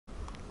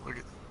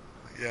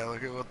Yeah,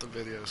 look at what the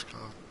video's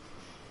called.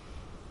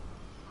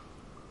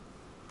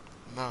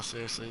 No,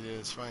 seriously, dude,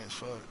 it's funny as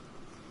fuck.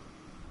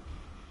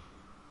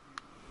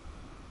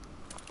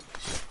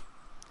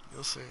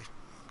 You'll see.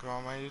 Go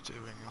on my YouTube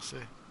and you'll see.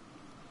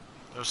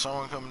 There's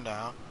someone coming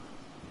down.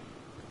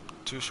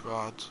 2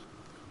 squads.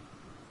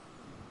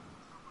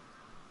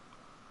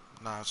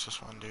 Nah, it's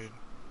just one dude.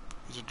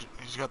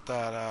 He's got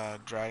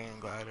that dragon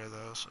glider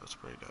though, so it's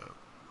pretty dope.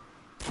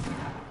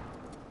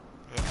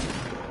 Yeah.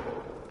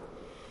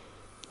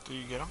 Did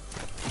you get him?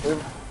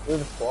 We're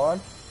the squad.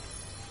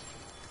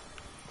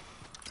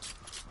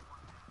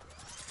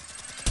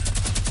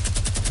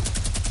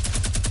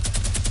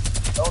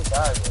 Don't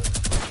die, bro.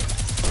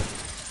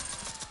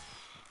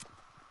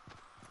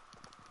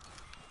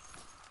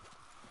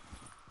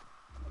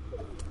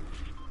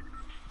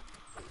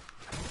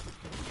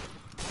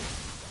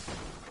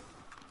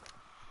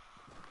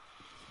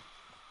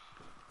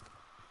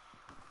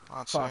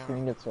 Fuck, we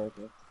can get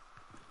circled.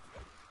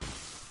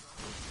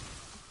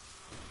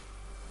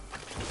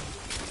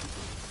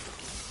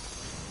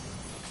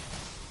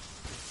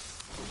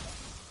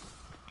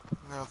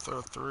 Now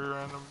throw 3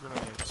 random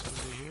grenades.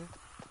 Is he here?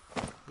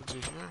 Is he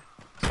here?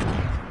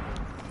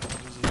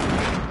 Is he here?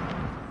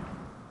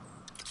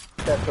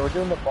 Yeah, so we're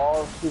doing the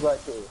balls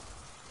 2x2.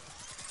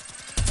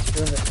 We're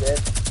doing the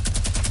shit.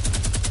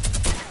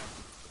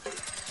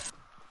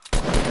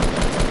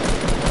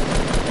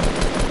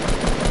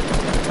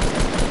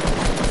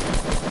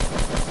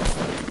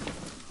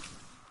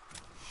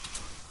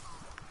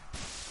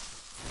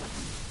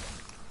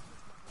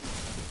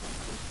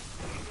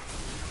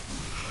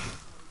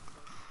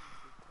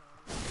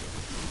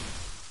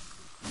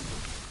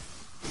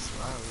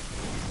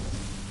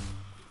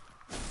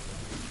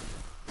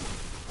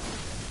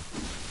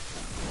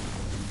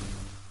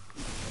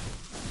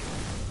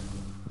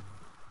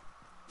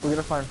 We're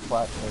gonna find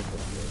flat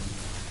circles here.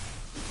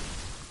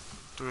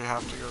 Do we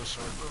have to go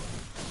circle?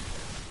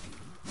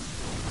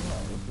 No,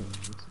 we can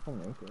still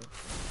make it.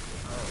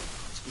 Alright,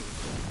 let's get it.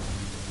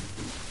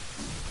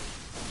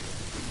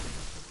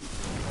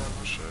 Yeah,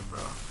 for sure,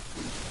 bro.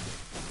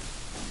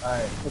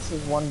 Alright, this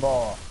is 1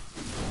 ball.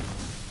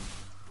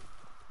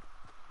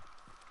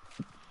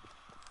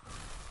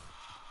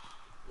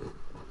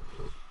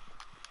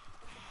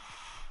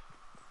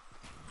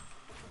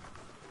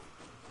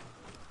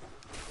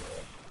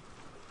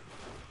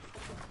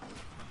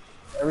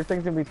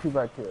 Everything's gonna be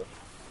 2x2.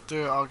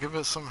 Dude, I'll give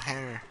it some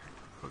hair.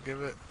 I'll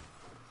give it.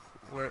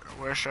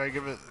 Where should I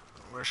give it?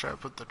 Where should I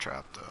put the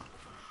trap though?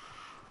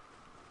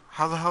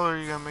 How the hell are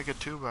you gonna make a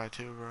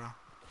 2x2, bro?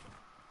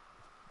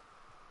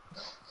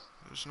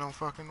 There's no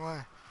fucking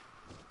way.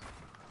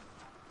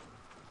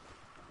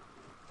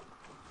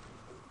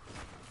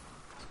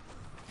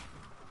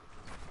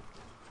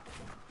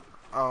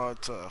 Oh,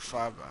 it's a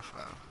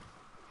 5x5.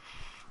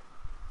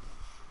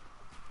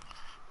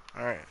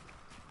 Alright.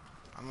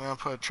 I'm gonna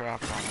put a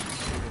trap on it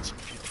so we get some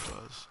peach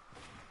fuzz.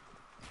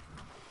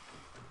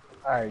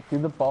 Alright, do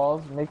the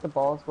balls, make the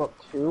balls go up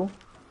 2.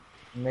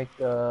 Make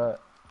the...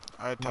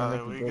 Alright,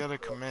 Tyler, we gotta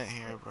commit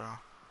here, bro.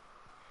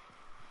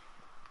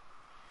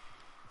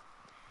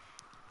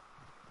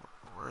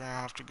 We're gonna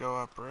have to go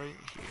up right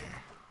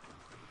here.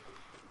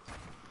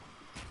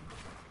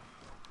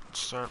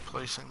 Start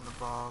placing the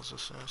balls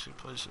as soon as he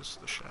places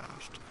the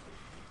shaft.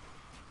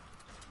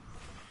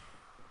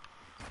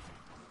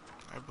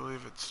 I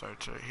believe it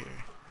starts right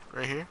here.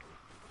 Right here?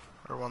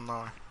 Or one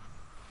lower?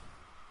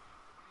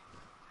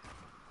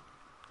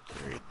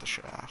 Create the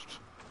shaft.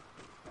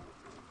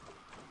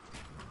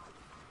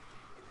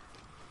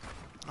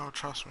 No,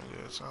 trust me,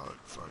 dude. It's not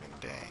like fucking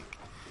dank.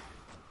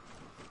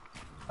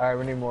 Alright,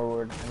 we need more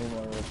wood. I need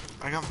more wood.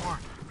 I got more.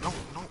 No,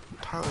 no,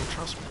 Tyler,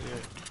 trust me,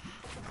 dude.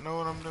 I know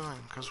what I'm doing.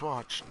 Cause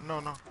watch.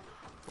 No.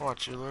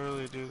 Watch, you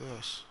literally do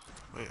this.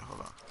 Wait,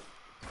 hold on.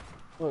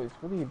 Wait,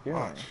 what are you doing?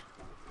 Watch.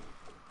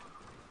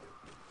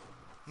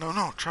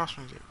 No, trust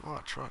me, dude.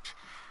 Watch.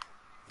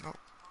 No.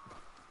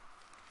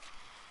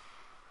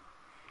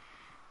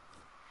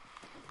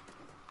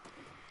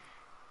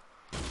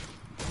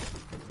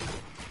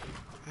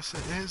 Yes,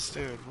 it is,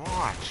 dude.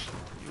 Watch.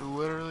 You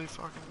literally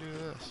fucking do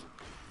this.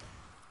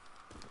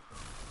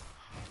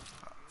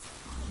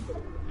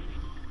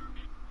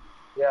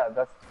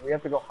 Yeah, we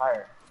have to go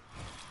higher.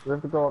 We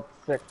have to go up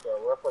 6, bro.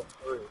 We're up like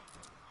 3.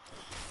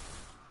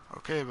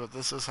 Okay, but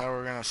this is how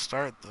we're gonna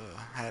start the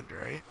head,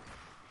 right?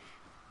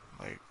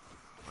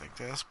 Like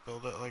this,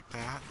 build it like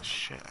that.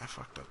 Shit, I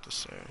fucked up the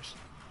stairs.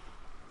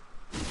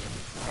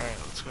 Alright,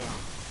 let's go.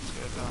 Let's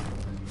get it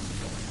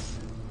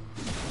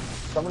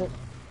done.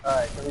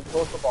 Alright, can we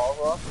close the balls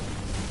off?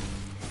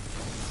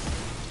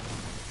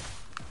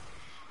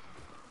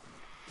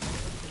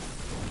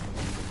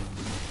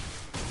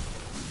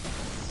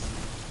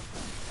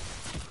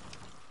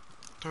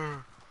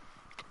 Dude.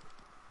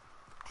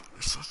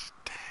 You're such a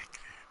dick,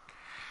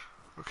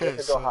 dude. Okay, we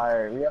have to go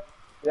higher.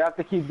 We have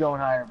to keep going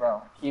higher,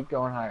 bro. Keep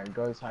going higher.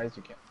 Go as high as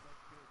you can.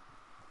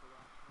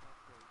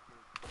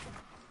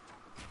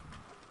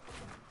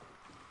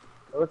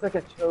 It looks like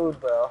a toad,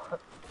 bro.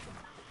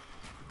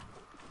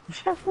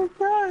 Yes, it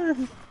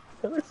does.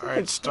 It looks like a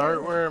Alright, start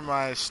cannon. where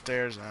my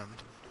stairs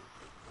end.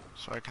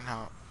 So I can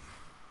help.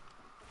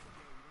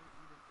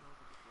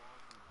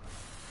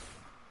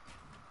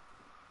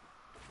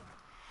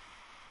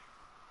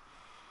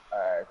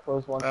 Alright,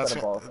 close one set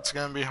of balls. It's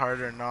gonna be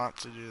harder not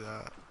to do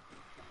that.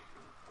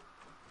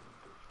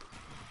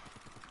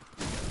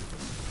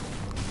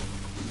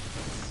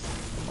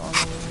 Come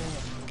on.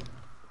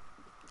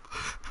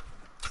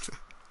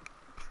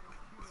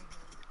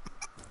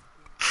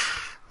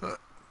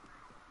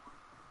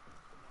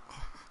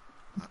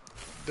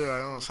 Dude,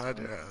 I almost had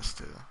your ass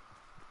too.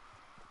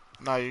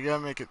 Nah, you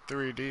gotta make it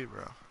 3D,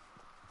 bro.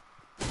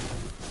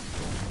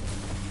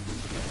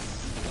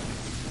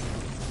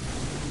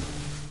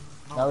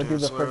 No, Now we dude, do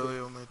the it's flip. literally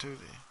only 2D.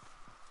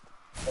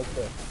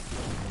 Okay.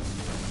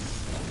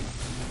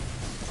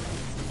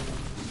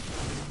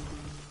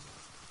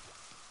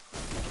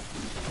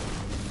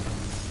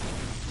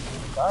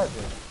 Sideways.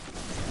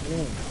 What do you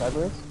mean,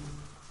 sideways?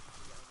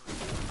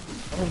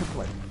 I'm gonna look at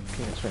my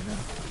penis right now.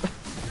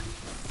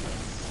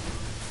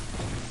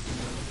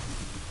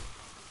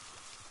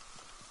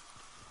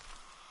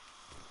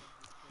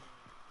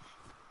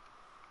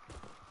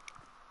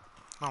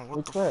 No,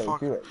 what the Which way? fuck?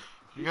 Do it.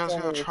 You You guys tell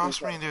me gotta which way trust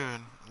to me,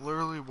 dude.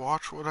 Literally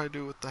watch what I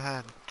do with the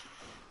head.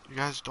 You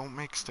guys don't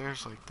make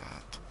stairs like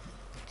that.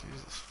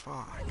 Jesus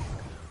fuck.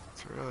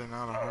 It's really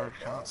not a hard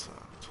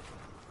concept.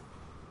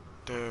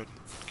 Dude,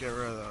 get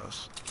rid of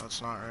those.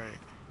 That's not right.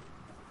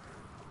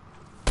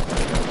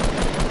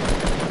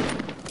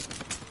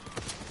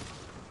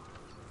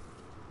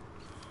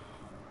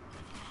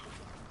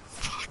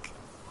 Fuck.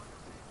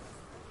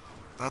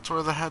 That's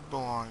where the head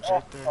belongs, Oh,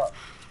 right there. fuck.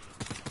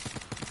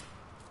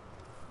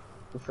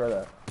 Destroy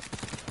that.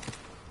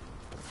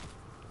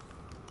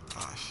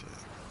 Ah, shit.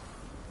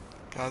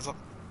 Guys, up.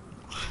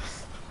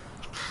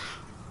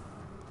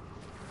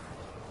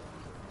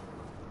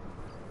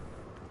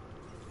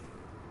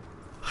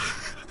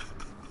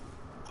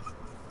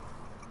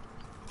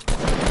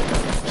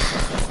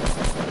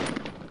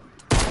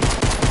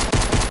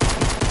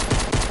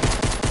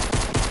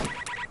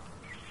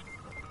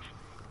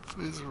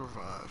 Please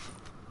revive.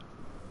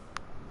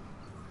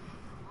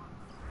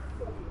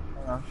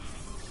 Hang on.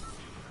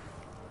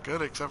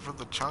 Good, except for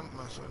the chunk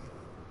missing.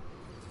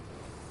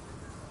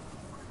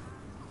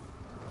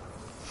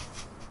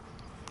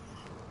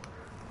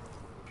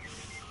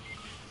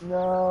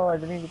 No, I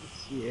didn't even get to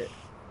see it.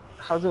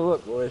 How's it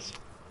look, boys?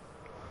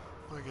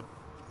 Like a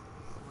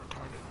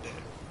retarded dick.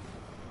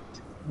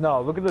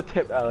 No, look at the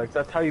tip, Alex.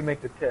 That's how you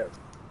make the tip.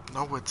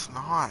 No, it's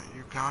not.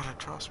 You gotta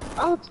trust me.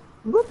 Alex,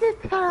 look at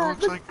It that! looks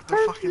That's like the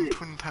fucking perfect!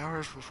 Twin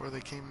Towers before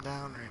they came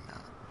down right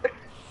now.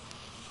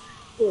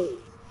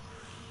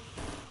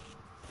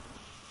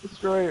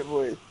 Destroy it,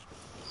 boys.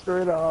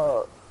 Destroy it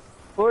all.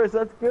 Boys,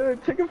 that's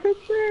good. Take a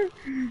picture.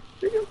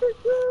 Take a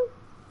picture.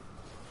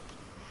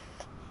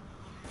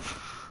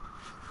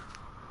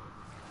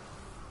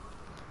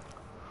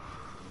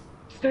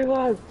 Stay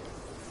alive.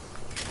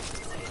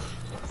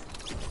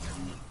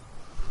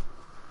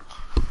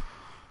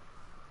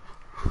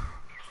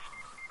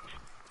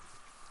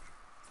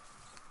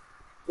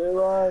 Stay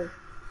alive.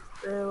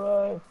 Stay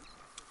alive.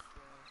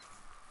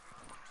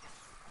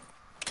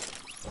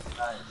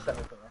 Alright, send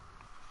it to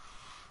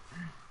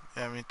me.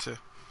 Yeah, me too.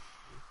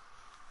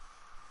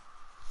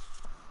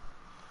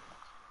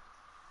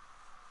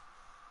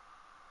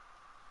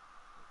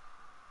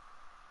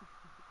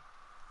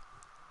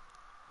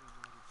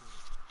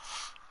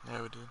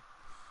 Yeah, we did.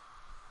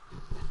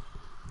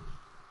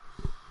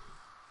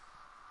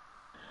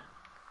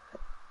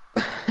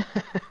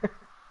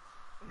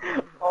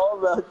 All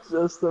that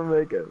just to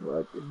make a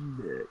fucking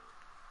dick.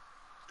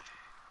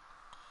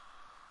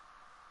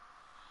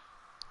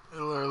 It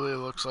literally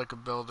looks like a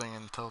building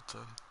in Tilted.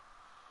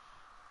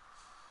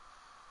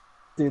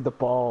 Dude, the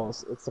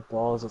balls. It's the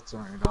balls that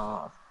turn it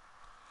off.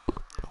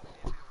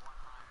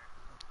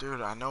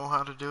 Dude, I know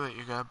how to do it.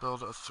 You gotta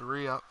build a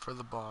 3 up for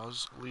the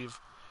balls, leave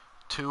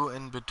 2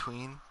 in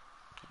between,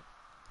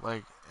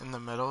 like in the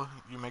middle.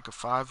 You make a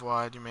 5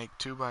 wide, you make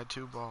 2 by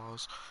 2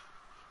 balls.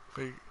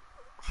 But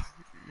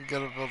you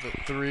gotta build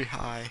it 3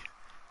 high.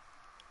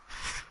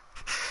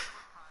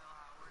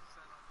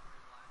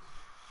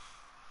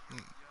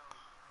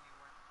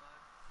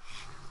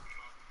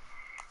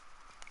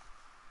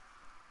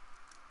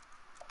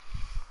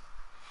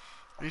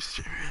 Are you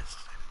serious?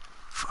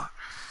 Fuck.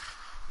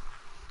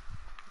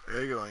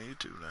 There you go on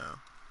YouTube now.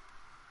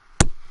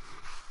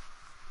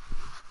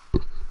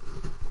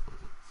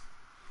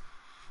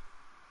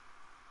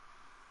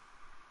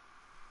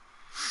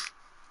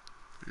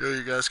 Yo,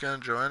 you guys gonna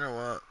join or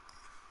what?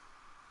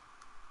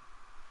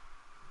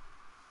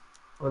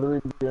 What are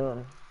we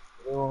doing?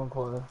 What do you want to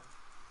play?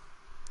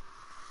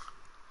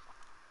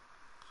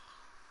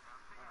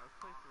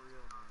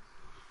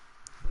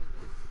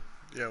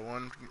 Yeah,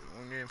 one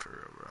game for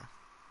real, bro.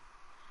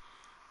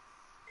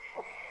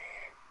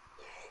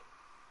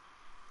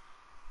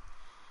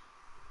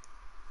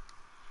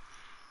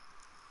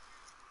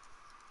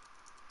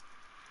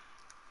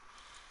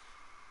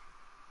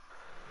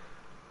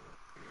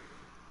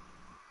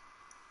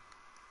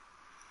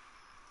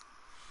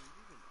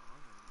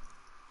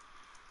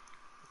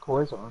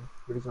 toys on,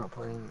 but he's not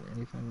playing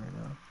anything right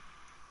now.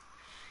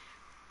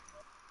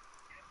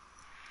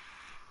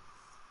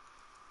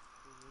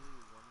 There's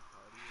literally one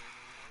party right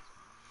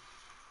now.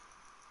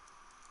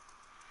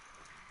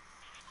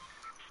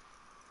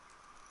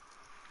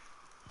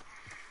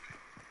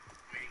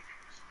 That's me.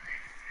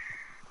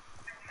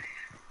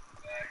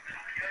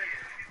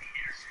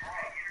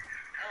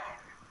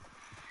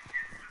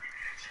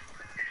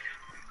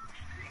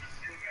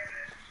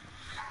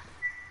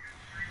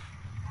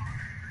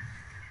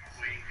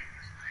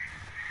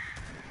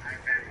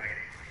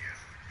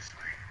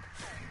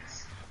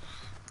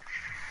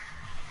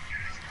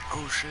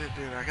 Oh shit,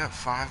 dude! I got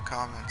 5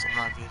 comments on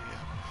my video.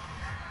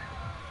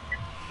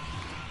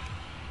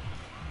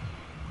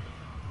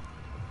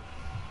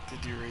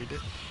 Did you read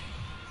it?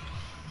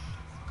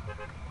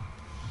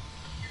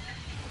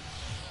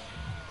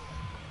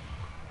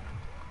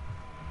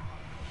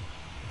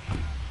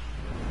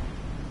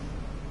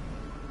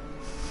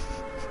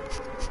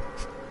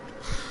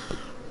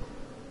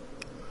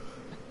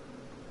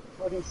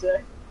 What did he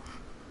say?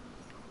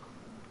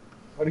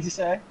 What did he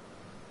say?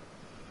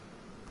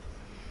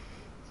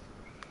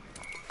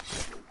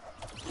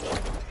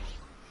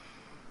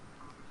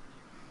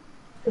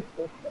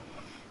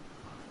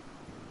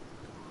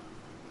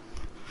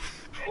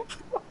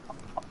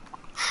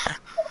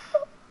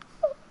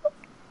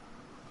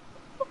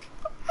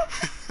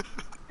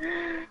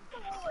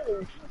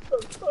 Holy,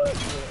 what the fuck,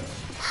 bro?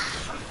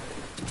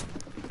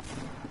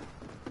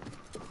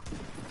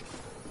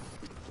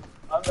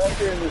 I'm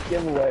entering this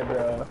giveaway,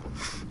 bro.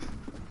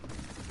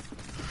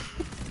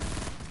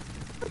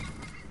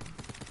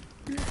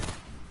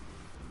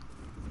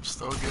 I'm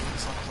still giving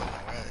something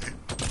away.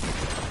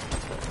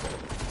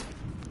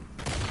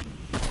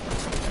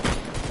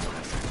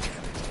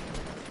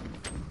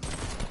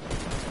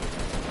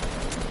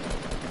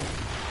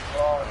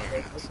 Oh, Oh,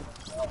 shit. yes.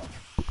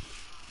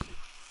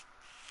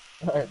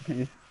 Alright,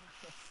 peace.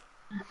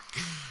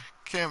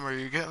 Cam, are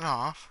you getting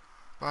off?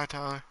 Bye,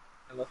 Tyler.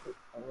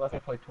 Unless I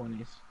play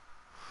 20s.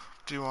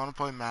 Do you want to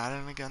play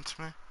Madden against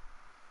me?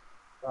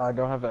 I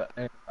don't have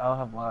I don't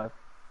have live.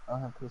 I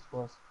don't have PS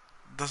Plus.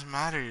 Doesn't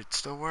matter, it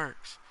still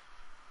works.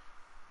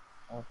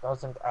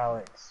 Doesn't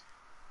Alex?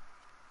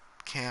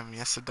 Cam,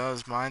 yes it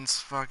does. Mine's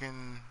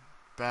fucking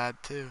bad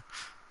too.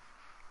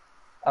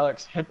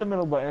 Alex, hit the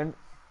middle button.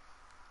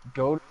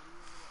 Go.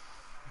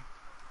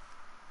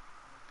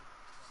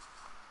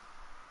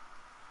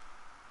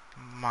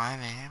 My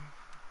name?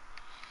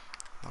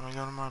 Let me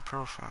go to my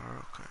profile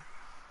real quick.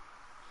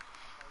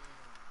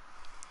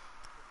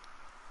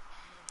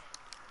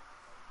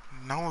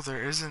 No,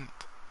 there isn't.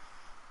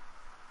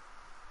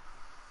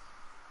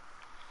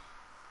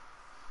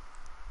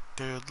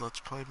 Dude, let's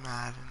play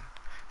Madden.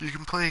 You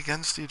can play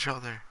against each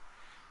other.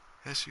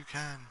 Yes, you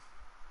can.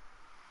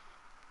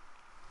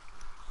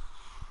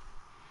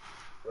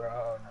 Bro,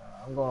 no,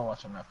 I'm going to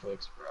watch on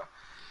Netflix, bro.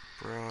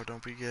 Bro,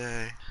 don't be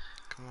gay.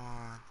 Come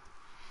on.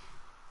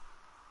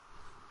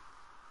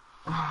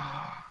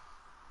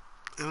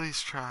 At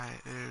least try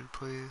it, dude,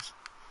 please.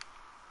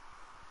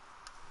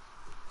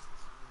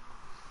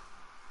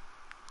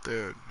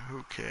 Dude,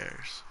 who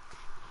cares?